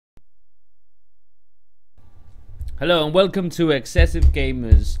Hello and welcome to Excessive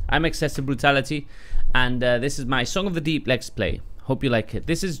Gamers. I'm Excessive Brutality, and this is my Song of the Deep Let's Play. Hope you like it.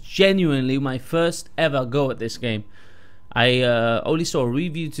 This is genuinely my first ever go at this game. I only saw a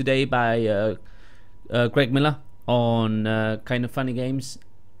review today by Greg Miller on KindaFunny Games.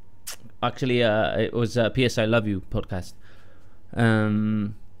 Actually, it was PS I Love You podcast.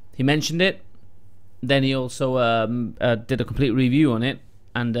 He mentioned it. Then he also did a complete review on it,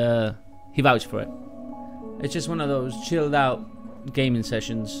 and he vouched for it. It's just one of those chilled out gaming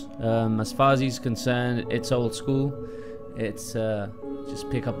sessions. As far as he's concerned, it's old school. It's just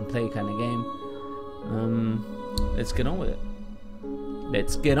pick up and play kind of game. Let's get on with it.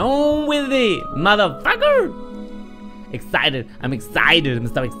 Let's get on with it, motherfucker! Excited. I'm excited. I'm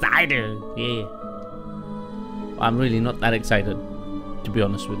so excited. Yeah. I'm really not that excited, to be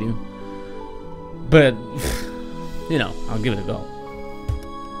honest with you. But, you know, I'll give it a go.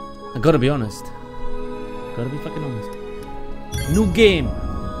 I gotta be honest. Gotta be fucking honest. New game.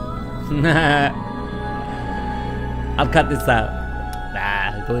 I'll cut this out.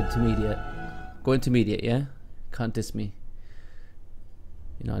 Nah, go intermediate. Go intermediate, yeah? Can't diss me.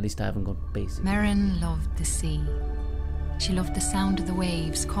 You know, at least I haven't got basic. Merrin loved the sea. She loved the sound of the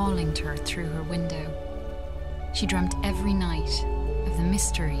waves calling to her through her window. She dreamt every night of the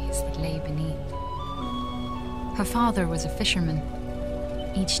mysteries that lay beneath. Her father was a fisherman.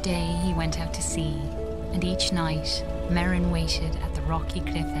 Each day he went out to sea, and each night Merrin waited at the rocky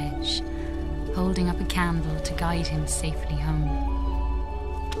cliff edge, holding up a candle to guide him safely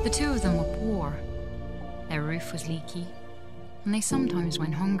home. The two of them were poor. Their roof was leaky, and they sometimes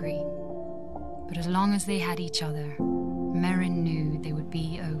went hungry. But as long as they had each other, Merrin knew they would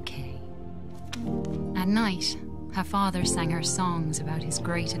be okay. At night, her father sang her songs about his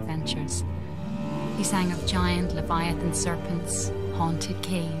great adventures. He sang of giant leviathan serpents, haunted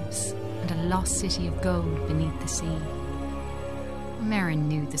caves, and a lost city of gold beneath the sea. Merrin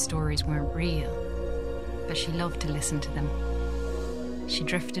knew the stories weren't real, but she loved to listen to them. She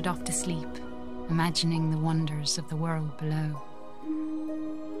drifted off to sleep, imagining the wonders of the world below.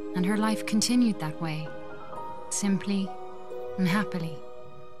 And her life continued that way, simply and happily,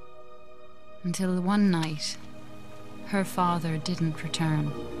 until one night, her father didn't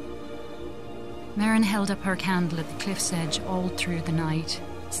return. Merrin held up her candle at the cliff's edge all through the night,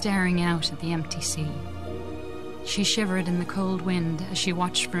 staring out at the empty sea. She shivered in the cold wind as she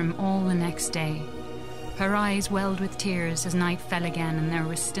watched for him all the next day. Her eyes welled with tears as night fell again and there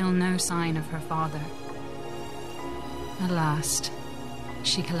was still no sign of her father. At last,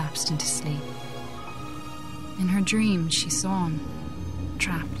 she collapsed into sleep. In her dreams, she saw him,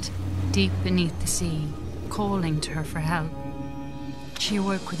 trapped deep beneath the sea, calling to her for help. She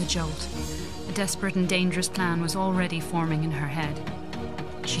awoke with a jolt. A desperate and dangerous plan was already forming in her head.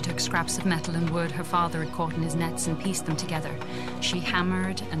 She took scraps of metal and wood her father had caught in his nets and pieced them together. She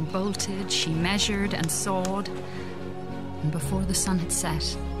hammered and bolted, she measured and sawed. And before the sun had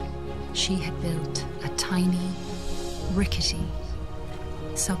set, she had built a tiny, rickety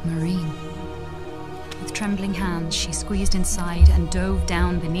submarine. With trembling hands, she squeezed inside and dove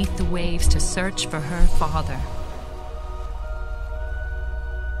down beneath the waves to search for her father.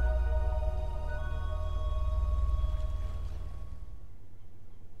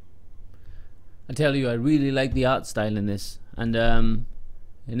 I tell you, I really like the art style in this, and in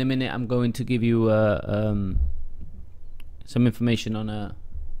a minute I'm going to give you some information on a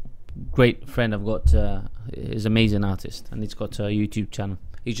great friend I've got. He's an amazing artist, and he's got a YouTube channel.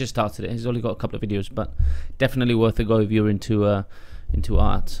 He's just started it. He's only got a couple of videos, but definitely worth a go if you're into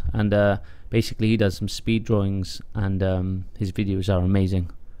art. And basically, he does some speed drawings, and his videos are amazing.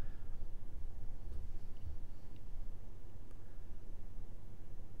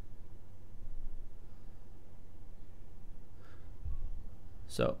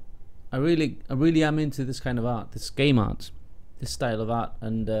 So, I really am into this kind of art, this game art, this style of art,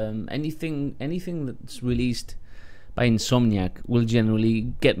 and anything that's released by Insomniac will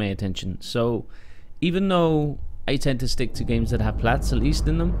generally get my attention. So, even though I tend to stick to games that have plats at least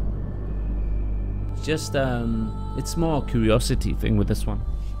in them, just it's more a curiosity thing with this one.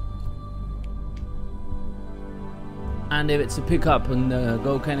 And if it's a pick up and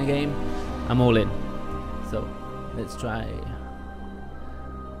go kind of game, I'm all in. So, let's try.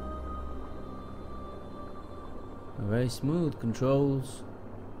 Very smooth controls.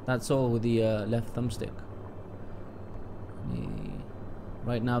 That's all with the left thumbstick.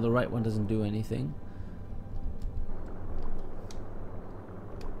 Right now the right one doesn't do anything.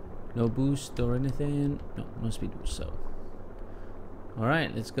 No boost or anything. No speed boost. So,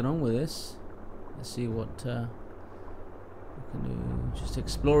 alright, let's get on with this. Let's see what we can do. Just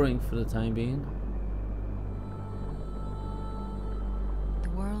exploring for the time being.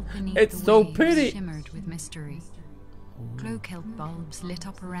 beneath It's the so waves pretty. shimmered with mystery. Glow-kilt bulbs lit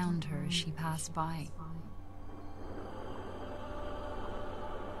up around her as she passed by.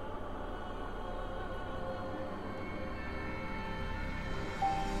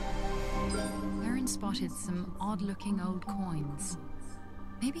 Erin spotted some odd-looking old coins.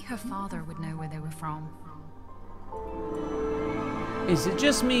 Maybe her father would know where they were from. Is it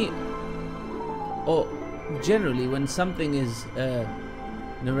just me, or generally when something is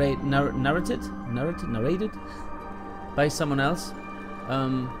narrated by someone else,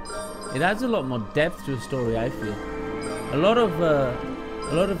 it adds a lot more depth to a story. I feel a lot of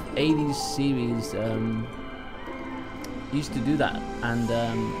 80s series used to do that, and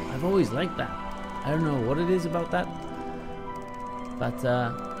I've always liked that. I don't know what it is about that, but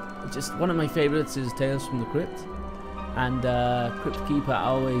just one of my favorites is Tales from the Crypt. And Crypt Keeper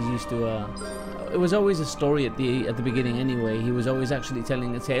always used to. It was always a story at the beginning anyway. He was always actually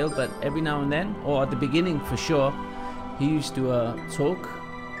telling a tale, but every now and then, or at the beginning for sure, he used to talk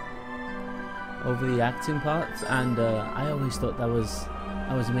over the acting parts, and I always thought that was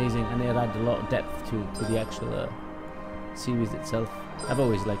amazing, and it added a lot of depth to the actual series itself. I've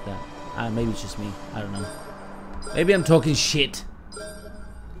always liked that. Maybe it's just me. I don't know. Maybe I'm talking shit,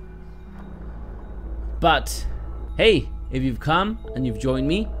 but. Hey, if you've come and you've joined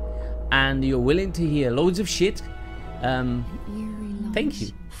me and you're willing to hear loads of shit, thank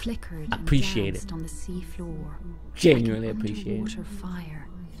you. Flickered appreciate and it. On the sea floor, Genuinely like an appreciate it. underwater fire.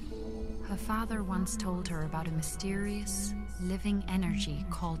 Her father once told her about a mysterious, living energy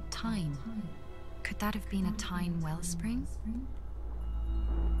called time. Could that have been a time wellspring?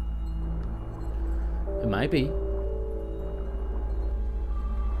 It might be.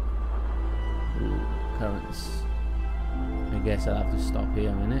 Ooh, currents. I guess I'll have to stop here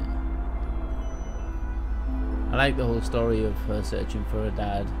a minute. I like the whole story of her searching for her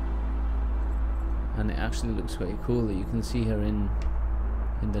dad, and it actually looks quite cool that you can see her in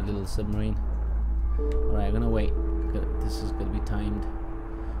the little submarine. Alright, I'm gonna wait. This is gonna be timed.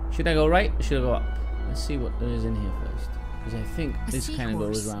 Should I go right or should I go up? Let's see what there is in here first, because I think this kind of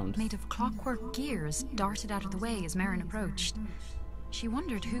goes round. Made of clockwork gears darted out of the way as Merrin approached. She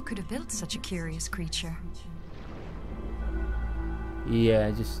wondered who could have built such a curious creature.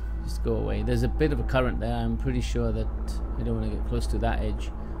 Yeah, just go away. There's a bit of a current there. I'm pretty sure that I don't want to get close to that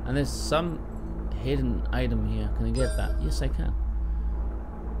edge. And there's some hidden item here. Can I get that? Yes, I can.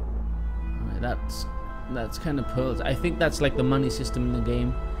 Alright, that's kind of pearls. I think that's like the money system in the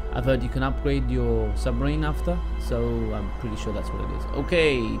game. I've heard you can upgrade your submarine after, so I'm pretty sure that's what it is.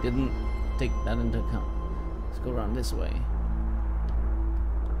 Okay, didn't take that into account. Let's go around this way.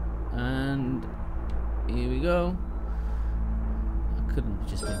 And here we go. Couldn't have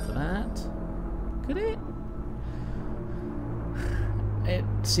just been for that, could it? It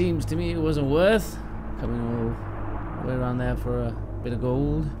seems to me it wasn't worth coming all the way around there for a bit of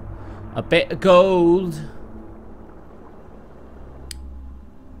gold. A bit of gold!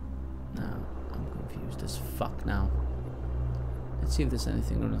 Now, I'm confused as fuck now. Let's see if there's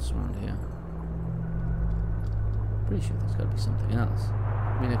anything else around here. Pretty sure there's got to be something else.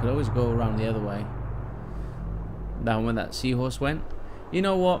 I mean, I could always go around the other way. Down where that seahorse went. You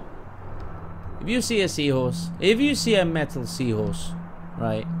know what? If you see a seahorse, if you see a metal seahorse,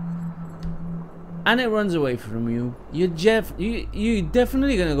 right, and it runs away from you, you're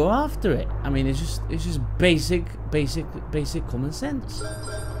definitely gonna go after it. I mean, it's just basic common sense.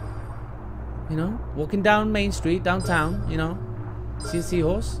 You know, walking down Main Street downtown, you know, see a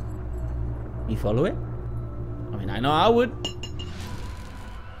seahorse, you follow it. I mean, I know I would.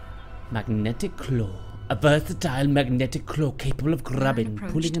 Magnetic claw. A versatile magnetic claw capable of grabbing,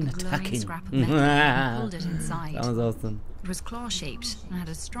 pulling and attacking. Pulled it inside. That was awesome. It was claw-shaped and had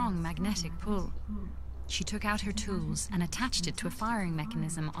a strong magnetic pull. She took out her tools and attached it to a firing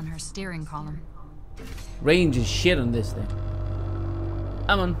mechanism on her steering column. Range is shit on this thing.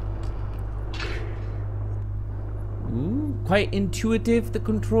 Come on. Ooh, quite intuitive, the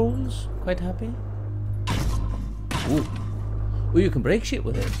controls. Quite happy. Ooh. Ooh, you can break shit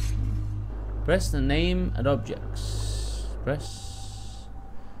with it. Press the name and objects. Press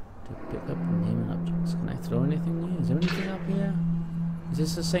to pick up the name and objects. Can I throw anything new? Is there anything up here? Is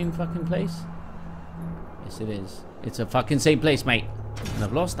this the same fucking place? Yes, it is. It's a fucking same place, mate. And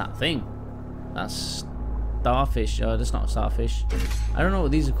I've lost that thing. That's starfish. That's not a starfish. I don't know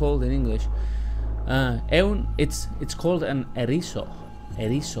what these are called in English. It's called an erizo.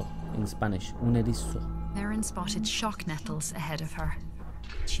 Erizo in Spanish. Un erizo. Merrin spotted shock nettles ahead of her.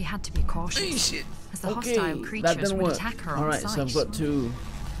 She had to be cautious, as the hostile creatures would attack her on sight. Alright, so I've got to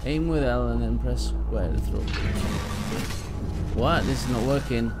aim with L and then press square to throw. What? This is not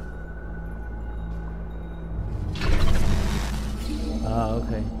working. Oh,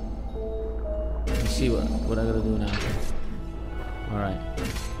 okay. Let's see what I gotta do now. Alright.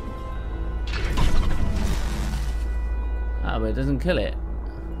 Ah, but it doesn't kill it.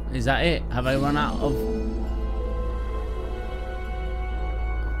 Is that it? Have I run out of...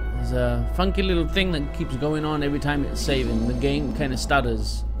 There's a funky little thing that keeps going on every time it's saving. The game kind of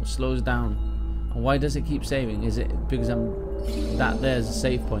stutters or slows down. And why does it keep saving? Is it because there's a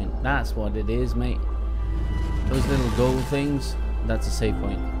save point? That's what it is, mate. Those little gold things, that's a save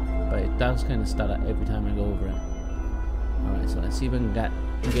point. But it does kind of stutter every time I go over it. Alright, so let's see if I can get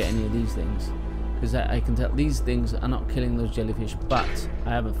any of these things. Because I can tell these things are not killing those jellyfish, but I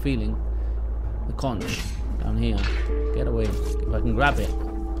have a feeling the conch down here. Get away. If I can grab it.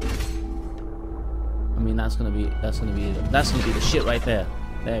 I mean that's gonna be the shit right there.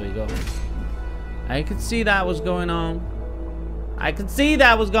 There we go. I could see that was going on. I could see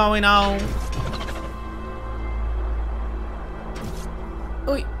that was going on.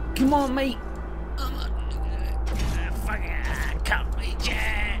 Oi, come on, mate. I can't reach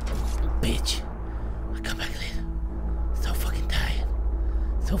it. Bitch. I'll come back later. So fucking tired.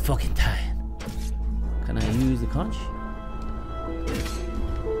 So fucking tired. Can I use the conch?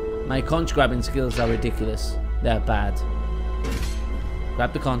 My conch grabbing skills are ridiculous. They're bad.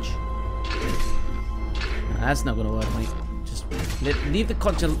 Grab the conch. That's not gonna work, mate. Just leave the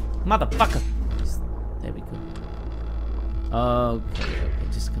conch alone. Motherfucker. There we go. Okay.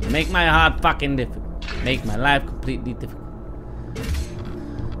 Just gonna make my heart fucking difficult. Make my life completely difficult.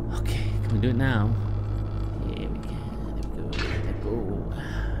 Okay, can we do it now? Yeah, we can. There we go. Let go.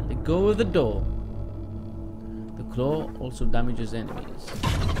 Let go of the door. The claw also damages enemies.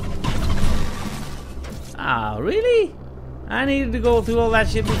 Ah, really? I needed to go through all that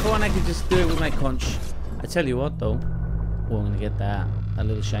shit before and I could just do it with my conch. I tell you what though. Oh, I'm gonna get that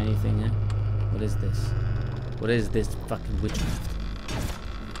little shiny thing, eh? What is this? What is this fucking witchcraft?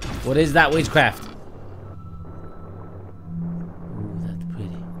 What is that witchcraft? Ooh, that's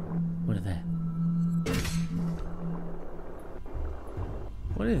pretty. What is that?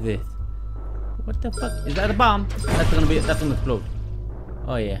 What is this? What the fuck? Is that a bomb? That's gonna explode.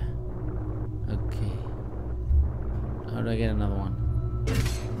 Oh yeah. Okay. How do I get another one?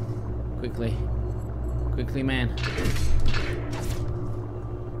 Quickly. Quickly, man.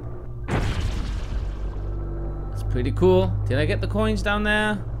 That's pretty cool. Did I get the coins down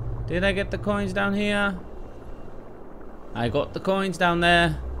there? Did I get the coins down here? I got the coins down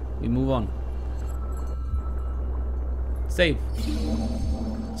there. We move on. Save.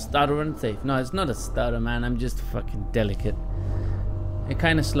 Stutter and save. No, it's not a stutter, man. I'm just fucking delicate. It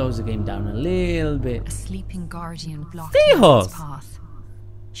kind of slows the game down a little bit. A sleeping guardian blocked Seahorse. his path.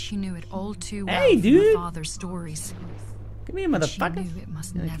 She knew it all too well Hey, from dude. her father's stories. Come here, motherfucker. She knew it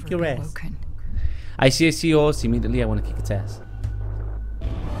must I'm gonna never kick be your ass. woken. I see a seahorse. Immediately, I want to kick its ass.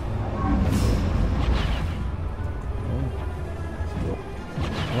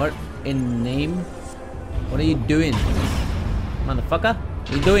 What in the name? What are you doing? Motherfucker?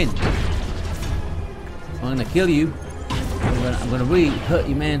 What are you doing? I'm gonna kill you. I'm gonna really hurt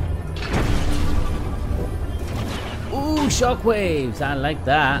you, man. Ooh, shockwaves! I like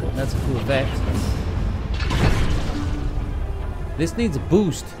that. That's a cool effect. This needs a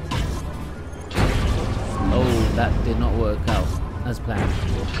boost. Oh, that did not work out as planned.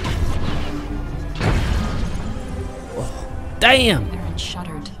 Oh, damn! Erin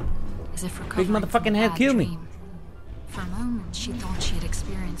shuddered, as if Big recovering from motherfucking a head bad killed me. dream. For a moment, she thought she had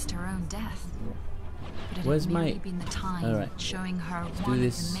experienced her own death. But it Where's had merely my- been the time Alright. showing her do one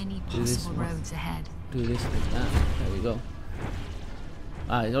this. of the many Do this possible one. roads ahead. Do this like that. There we go.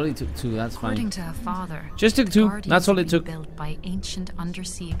 Ah, it only took 2. That's fine. According to her father, Just took the 2. Guardians That's all had it been took. built by ancient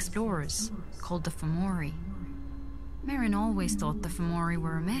undersea explorers called the Fomori. Merrin always thought the Fomori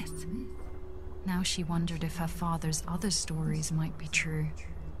were a myth. Now she wondered if her father's other stories might be true.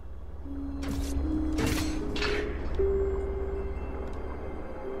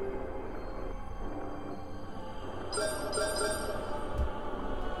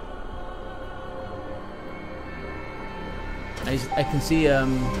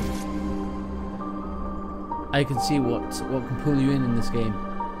 I can see what can pull you in this game.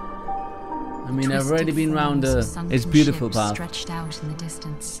 I mean, I've already been round its beautiful path. Stretched out in the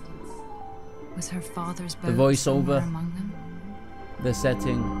distance. Was her father's boat The voiceover. somewhere among them? The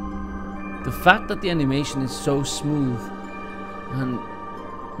setting, the fact that the animation is so smooth and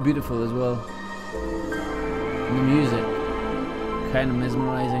beautiful as well, and the music, kind of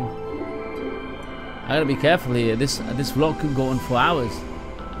mesmerizing. I gotta be careful here. This vlog could go on for hours.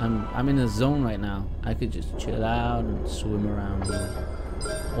 I'm in a zone right now. I could just chill out and swim around here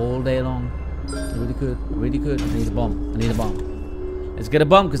all day long. I really could. I really could. I need a bomb. I need a bomb. Let's get a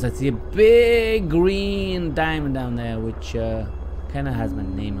bomb because I see a big green diamond down there, which kind of has my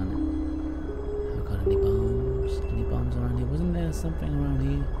name on it. Have I got any bombs? Any bombs around here? Wasn't there something around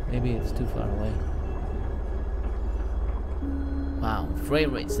here? Maybe it's too far away. Wow,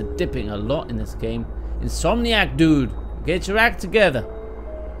 frame rates are dipping a lot in this game. Insomniac, dude, get your act together.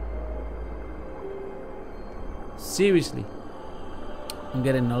 Seriously, I'm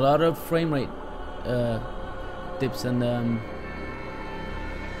getting a lot of frame rate dips and a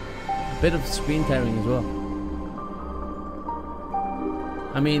bit of screen tearing as well.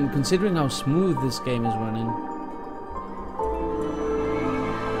 I mean, considering how smooth this game is running,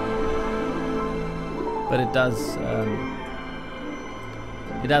 but it does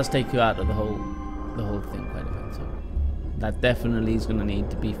take you out of the whole thing quite a bit. So that definitely is going to need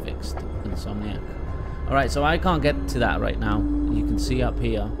to be fixed. Insomniac. Alright, so I can't get to that right now. You can see up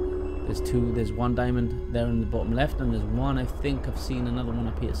here, there's one diamond there in the bottom left, and there's one, I think I've seen another one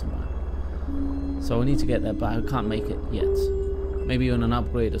up here somewhere. So I need to get there, but I can't make it yet. Maybe on an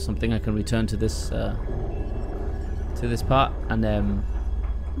upgrade or something I can return to this part and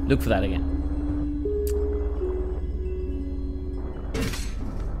look for that again.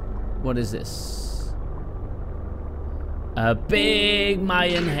 What is this? A big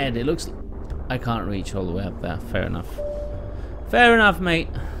Mayan head. It looks... I can't reach all the way up there. Fair enough. Fair enough, mate.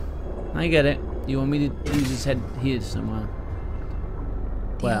 I get it. You want me to use his head here somewhere?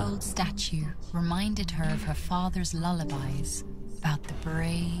 The old statue reminded her of her father's lullabies about the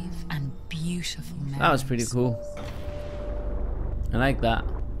brave and beautiful memories. That was pretty cool. I like that.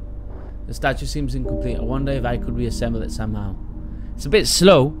 The statue seems incomplete. I wonder if I could reassemble it somehow. It's a bit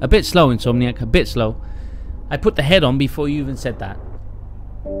slow, Insomniac, a bit slow. I put the head on before you even said that.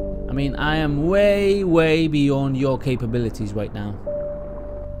 I mean, I am way, way beyond your capabilities right now.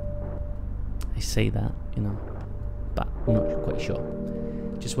 I say that, you know, but I'm not quite sure.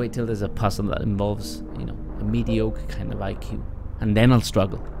 Just wait till there's a puzzle that involves, you know, a mediocre kind of IQ. And then I'll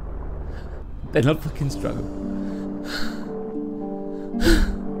struggle. Then I'll fucking struggle.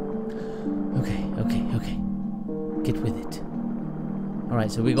 Okay. Get with it.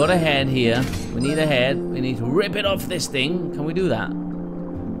 Alright, so we got a head here. We need a head. We need to rip it off this thing. Can we do that?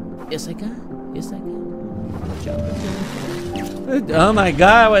 Yes, I can. Yes, I can. Oh my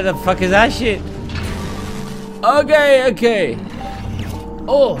god, what the fuck is that shit? Okay.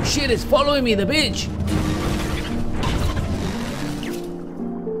 Oh shit, it's following me, the bitch.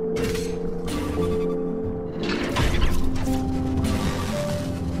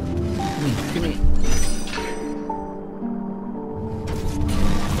 Come here.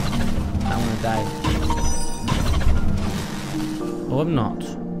 I wanna die. Oh, I'm not.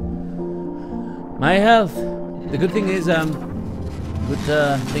 My health. The good thing is, a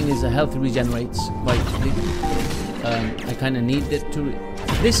health regenerates quite quickly. I kind of need it to.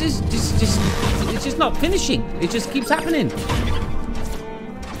 This is it's just not finishing. It just keeps happening.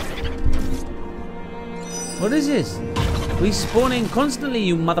 What is this? Respawning constantly,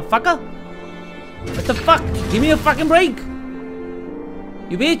 you motherfucker! What the fuck? Give me a fucking break!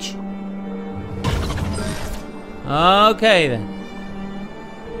 You bitch! Okay then.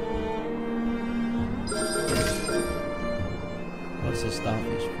 What's the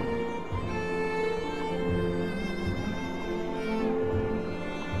starfish for?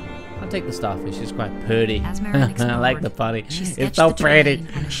 I'll take the starfish, it's quite pretty. I like the party. It's so pretty.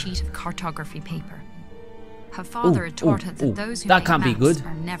 On a sheet of cartography paper. Her father had taught her that those who that make can't be maps good.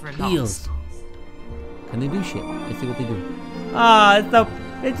 are never Eels. lost. Can they do shit? Let's see what they do. Ah,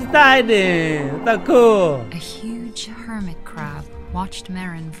 it's tiny. It's so cool. A huge hermit crab watched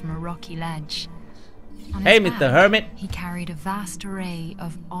Merrin from a rocky ledge. On Hey, his Mr. back, Hermit. he carried a vast array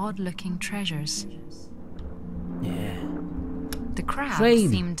of odd-looking treasures. Yeah. The crab Trade.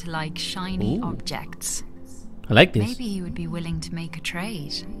 seemed to like shiny objects. I like this. Maybe he would be willing to make a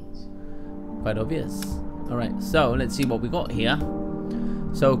trade. Quite obvious. Alright, so let's see what we got here.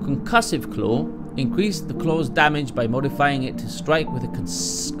 So, concussive claw. Increase the claw's damage by modifying it to strike with a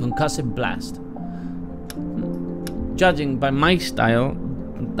concussive blast. Judging by my style,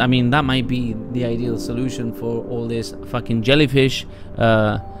 I mean, that might be the ideal solution for all this fucking jellyfish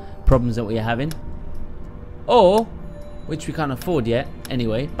problems that we're having. Or, which we can't afford yet,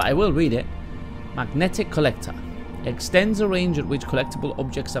 anyway, but I will read it. Magnetic collector. Extends the range at which collectible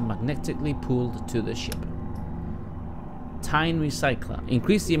objects are magnetically pulled to the ship. Tine recycler.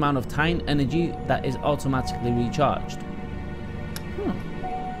 Increase the amount of tine energy that is automatically recharged.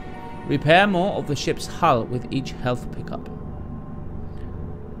 Repair more of the ship's hull with each health pickup.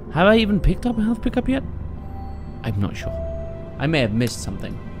 Have I even picked up a health pickup yet? I'm not sure. I may have missed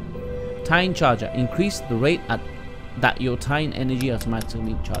something. Tine charger. Increase the rate that your tine energy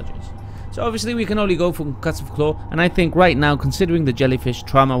automatically charges. So obviously we can only go for concussive claw, and I think right now, considering the jellyfish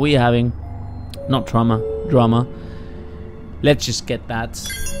trauma we're having, not trauma, drama, let's just get that.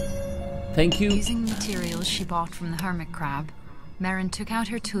 Thank you. Using materials she bought from the hermit crab, Merrin took out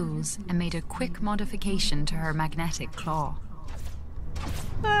her tools and made a quick modification to her magnetic claw.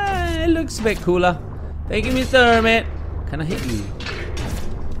 It looks a bit cooler. Thank you, Mr. Hermit. Can I hit you?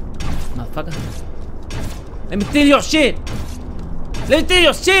 Motherfucker. Let me steal your shit. Let me steal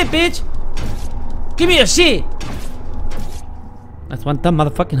your shit, bitch. Give me your shit. That's one dumb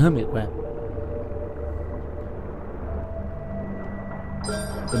motherfucking hermit crab.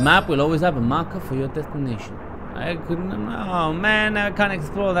 The map will always have a marker for your destination. I couldn't. Oh man, I can't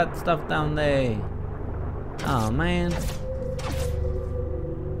explore that stuff down there. Oh man.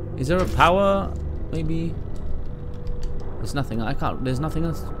 Is there a power? Maybe. There's nothing. I can't. There's nothing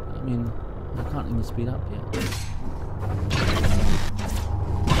else. I mean, I can't even speed up yet.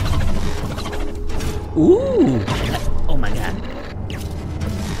 Ooh! Oh my god.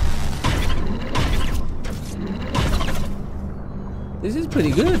 This is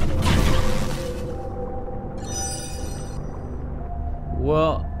pretty good.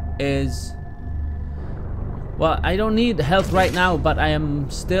 What is... Well, I don't need health right now, but I am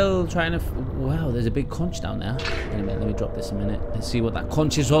still trying to... Wow, there's a big conch down there. Wait a minute, let me drop this a minute. Let's see what that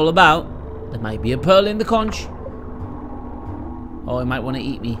conch is all about. There might be a pearl in the conch. Oh, it might want to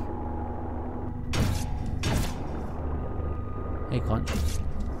eat me. Hey, conch.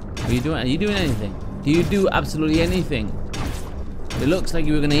 What are you doing? Are you doing anything? Do you do absolutely anything? It looks like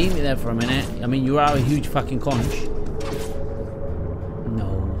you were going to eat me there for a minute. I mean, you are a huge fucking conch.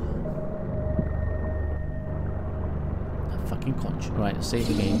 No. A fucking conch. Alright, let's save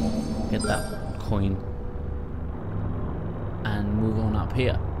the game. Get that coin. And move on up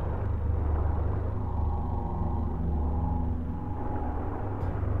here.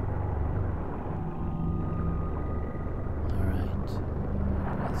 Alright.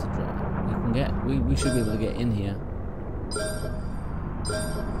 Let's drop. We can get... We should be able to get in here.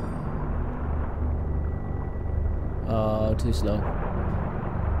 Oh, too slow.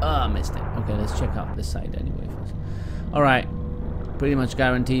 Oh, I missed it. Okay, let's check out this side anyway first. Alright. Pretty much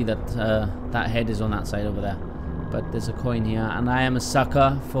guarantee that that head is on that side over there. But there's a coin here. And I am a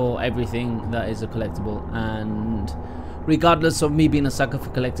sucker for everything that is a collectible. And regardless of me being a sucker for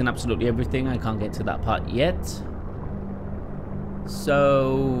collecting absolutely everything, I can't get to that part yet.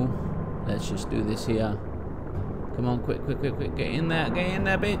 So, let's just do this here. Come on, quick, quick, quick, quick. Get in there,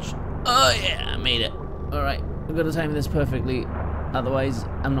 bitch. Oh, yeah, I made it. Alright. I've got to time this perfectly, otherwise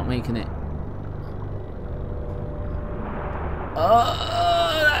I'm not making it.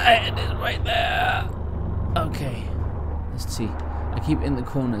 Oh, that head is right there. Okay, let's see. I keep in the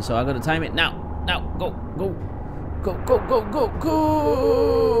corner, so I got to time it now. Now, go, go, go, go, go, go,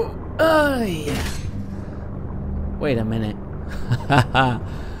 go. Oh yeah. Wait a minute.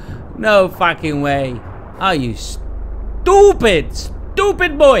 No fucking way. Are you stupid,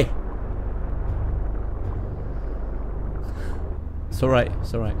 stupid boy? It's alright,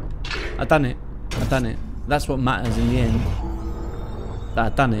 it's alright. I done it. I done it. That's what matters in the end. That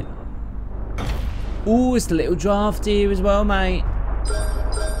I done it. Ooh, it's the little draft here as well, mate.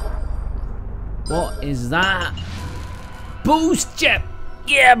 What is that? Boost jet!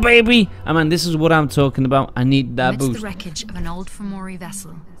 Yeah, baby! I mean, this is what I'm talking about. I need that boost. Amidst the wreckage of an old Fomori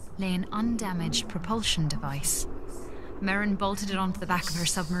vessel lay an undamaged propulsion device. Merrin bolted it onto the back of her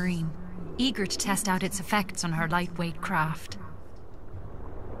submarine, eager to test out its effects on her lightweight craft.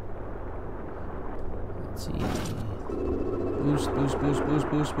 Let's see. Boost, boost, boost, boost,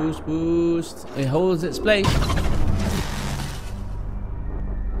 boost, boost, boost. It holds its place.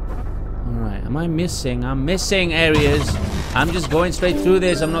 Alright, am I missing? I'm missing areas. I'm just going straight through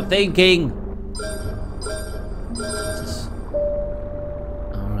this. I'm not thinking.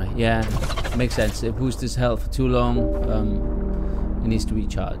 Alright, yeah. Makes sense. It boosts his health for too long. It needs to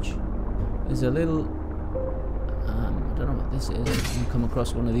recharge. There's a little... I don't know what this is. I haven't come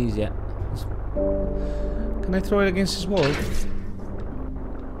across one of these yet. Can I throw it against this wall? I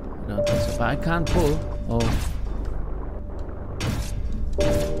don't think so, but I can't pull. Oh.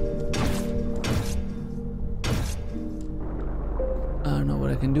 I don't know what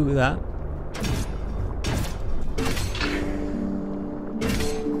I can do with that.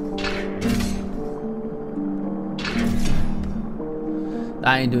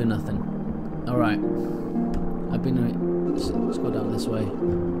 That ain't doing nothing. Alright. I've been... Let's go down this way.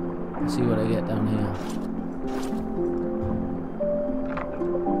 See what I get down here.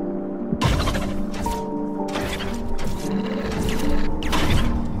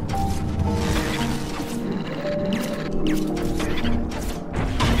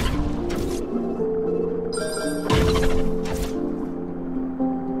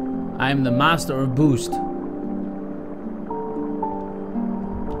 I am the master of boost.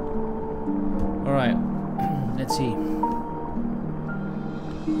 Alright, let's see.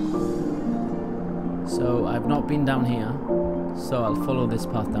 So I've not been down here, so I'll follow this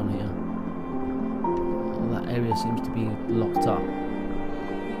path down here. Oh, that area seems to be locked up.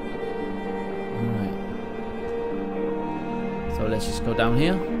 Alright. So let's just go down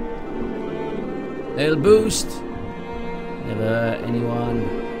here. Little boost. Never hurt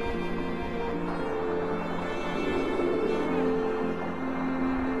anyone.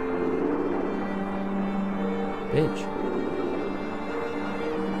 Bitch.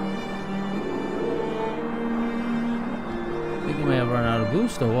 Think you may have run out of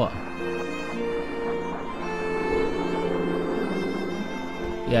boost or what?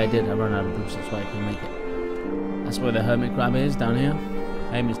 Yeah, I did. I ran out of boost. That's why I couldn't make it. That's where the hermit crab is, down here.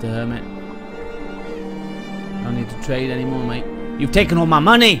 Hey, Mr. Hermit. Don't need to trade anymore, mate. You've taken all my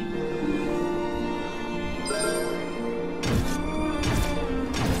money!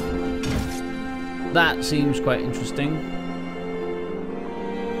 That seems quite interesting.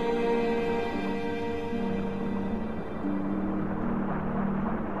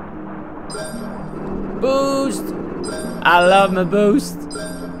 Boost! I love my boost.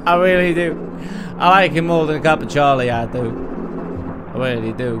 I really do. I like him more than a cup of Charlie, I do. I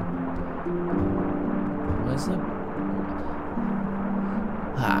really do. Where's the...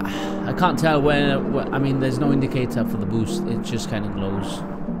 I can't tell when... I mean, there's no indicator for the boost. It just kind of glows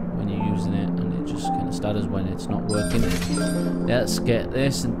when you're using it, and it just kind of stutters when it's not working. Let's get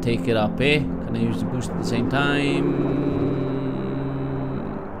this and take it up here. Can I use the boost at the same time?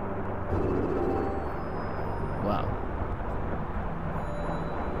 Wow.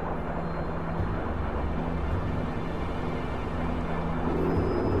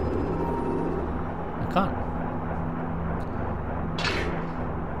 I can't.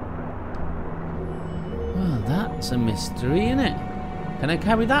 Well, that's a mystery, isn't it? Can I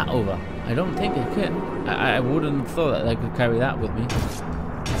carry that over? I don't think I can. I wouldn't have thought that I could carry that with me.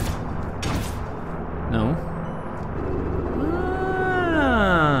 No.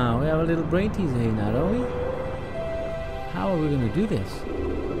 Ah, we have a little brain teaser here now, don't we? How are we going to do this?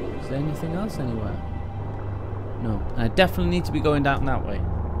 Is there anything else anywhere? No. I definitely need to be going down that way.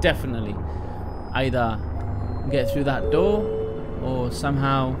 Definitely. Either get through that door or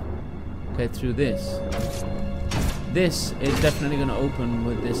somehow get through this. This is definitely going to open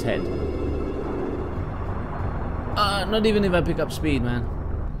with this head. Not even if I pick up speed, man.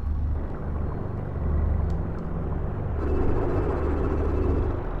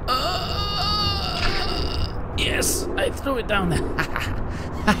 Yes, I threw it down there.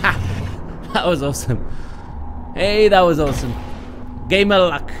 That was awesome. Hey, that was awesome. Gamer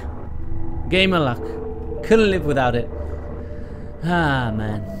luck. Gamer luck. Couldn't live without it. Ah,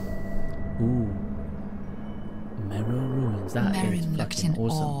 man. Ooh. Marrow ruins. That is looked in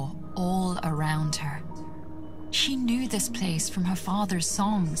awesome. awe all around her. She knew this place from her father's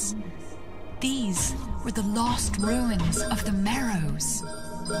songs. These were the lost ruins of the Marrows.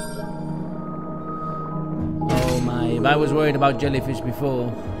 Oh my, if I was worried about jellyfish before.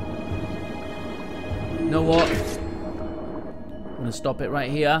 You know what? I'm gonna stop it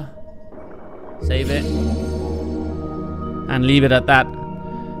right here. Save it. And leave it at that.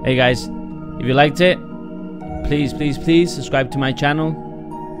 Hey guys, if you liked it, please, please, please subscribe to my channel.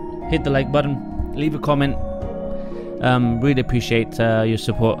 Hit the like button. Leave a comment. Really appreciate your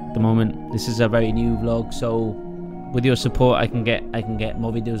support at the moment. This is a very new vlog, so with your support I can get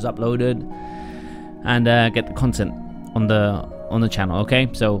more videos uploaded and get the content on the channel. Okay,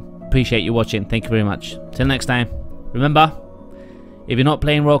 so appreciate you watching. Thank you very much. Till next time, remember, if you're not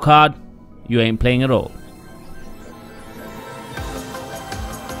playing rock hard, you ain't playing at all.